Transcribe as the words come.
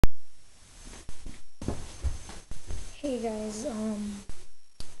Hey guys, I'm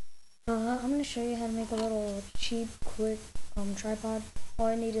gonna show you how to make a little cheap, quick, tripod. All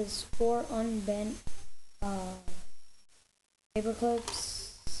I need is 4 unbent, paper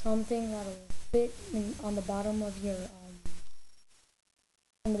clips, something that'll fit on the bottom of your,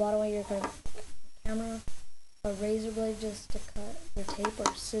 camera, a razor blade just to cut your tape,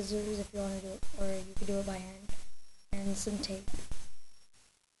 or scissors if you want to do it, or you can do it by hand, and some tape.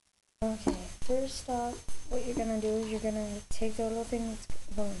 Okay, first off, what you're gonna do is you're gonna take the little thing that's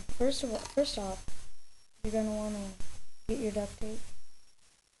going. First off, you're gonna wanna get your duct tape.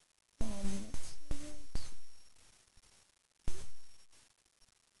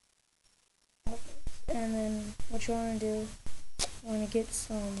 And then what you wanna do, you wanna get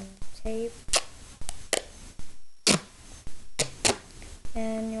some tape,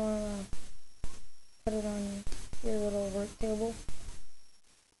 and you wanna put it on your little work table.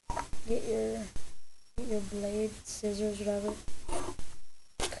 Get your blade, scissors, whatever.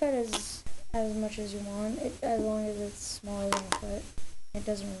 Cut as much as you want, as long as it's smaller than a foot. It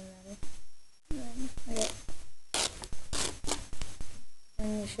doesn't really matter.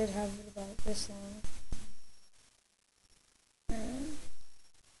 And you should have it about this long.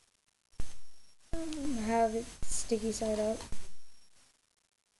 And have it sticky side up.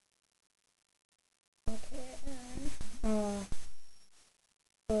 Okay, and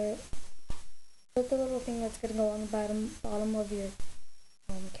put the little thing that's gonna go on the bottom of your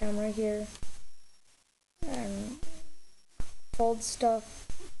camera here, and fold some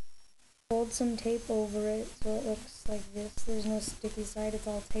tape over it so it looks like this. There's no sticky side, it's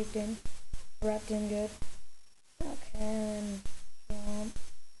all taped in, wrapped in good. Okay, and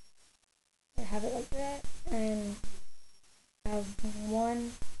have it like that, and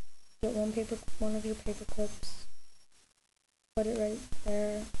get one of your paper clips, put it right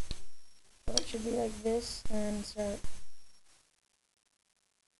there, so it should be like this, and start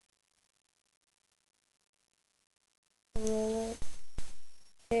roll it.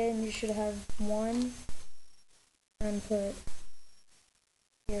 And you should have one, and put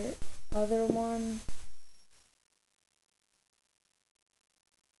your other one,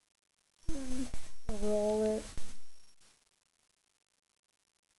 and roll it.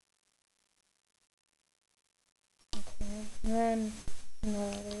 Okay, and then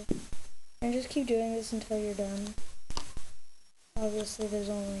another, and just keep doing this until you're done. Obviously there's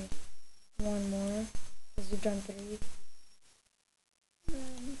only one more, because you've done 3.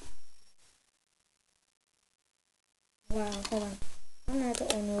 Wow, hold on. I'm gonna have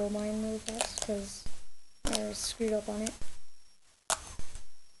to unroll mine really fast because I screwed up on it.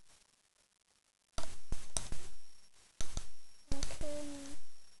 Okay.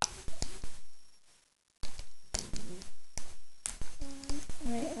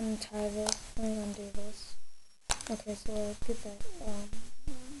 Let me untie this. Let me undo this. Okay, so I'll get that.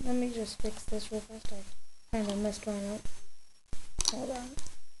 Let me just fix this real fast. I kind of messed mine up. Hold on.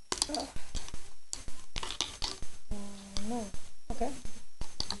 Oh. No. Okay.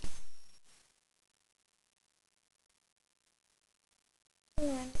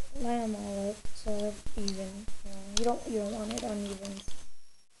 And line them all up so they're even. You don't want it uneven.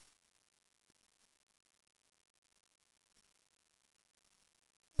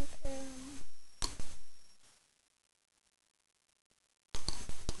 Okay.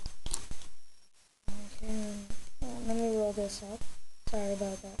 Okay. Let me roll this up. Sorry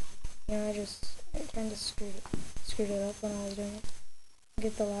about that. I kind of screwed it up when I was doing it.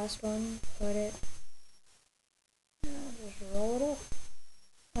 Get the last one, put it, just roll it up.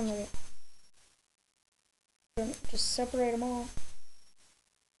 And look at, just separate them all.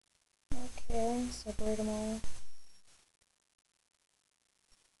 Okay, separate them all.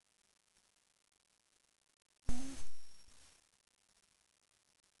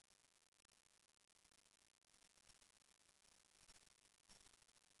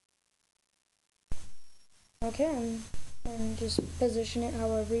 Okay, and just position it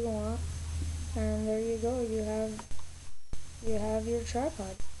however you want, and there you go. You have your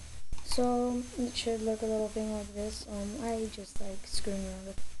tripod. So it should look a little thing like this. I just like screwing around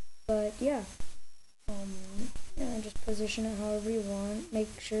with it, but yeah. Just position it however you want.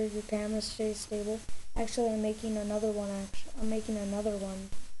 Make sure your camera stays stable. Actually, I'm making another one.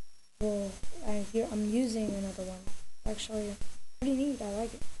 Well, I'm using another one. Actually, pretty neat. I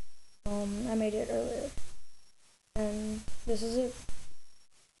like it. I made it earlier. And this is it.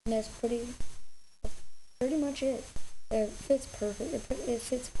 And that's pretty much it. It fits perfect. It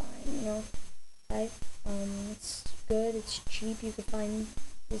fits fine, you know. It's good. It's cheap. You could find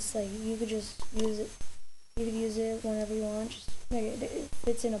this, like, you could just use it. You could use it whenever you want. Just like it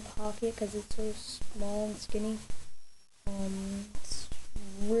fits in a pocket because it's so small and skinny. It's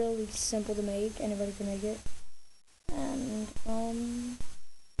really simple to make. Anybody can make it. And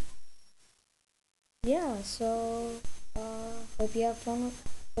yeah. So hope you have fun.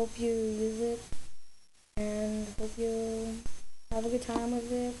 Hope you use it, and hope you have a good time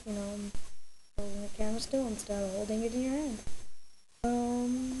with it. Holding the camera still instead of holding it in your hand.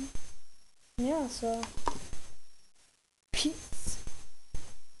 Yeah. So.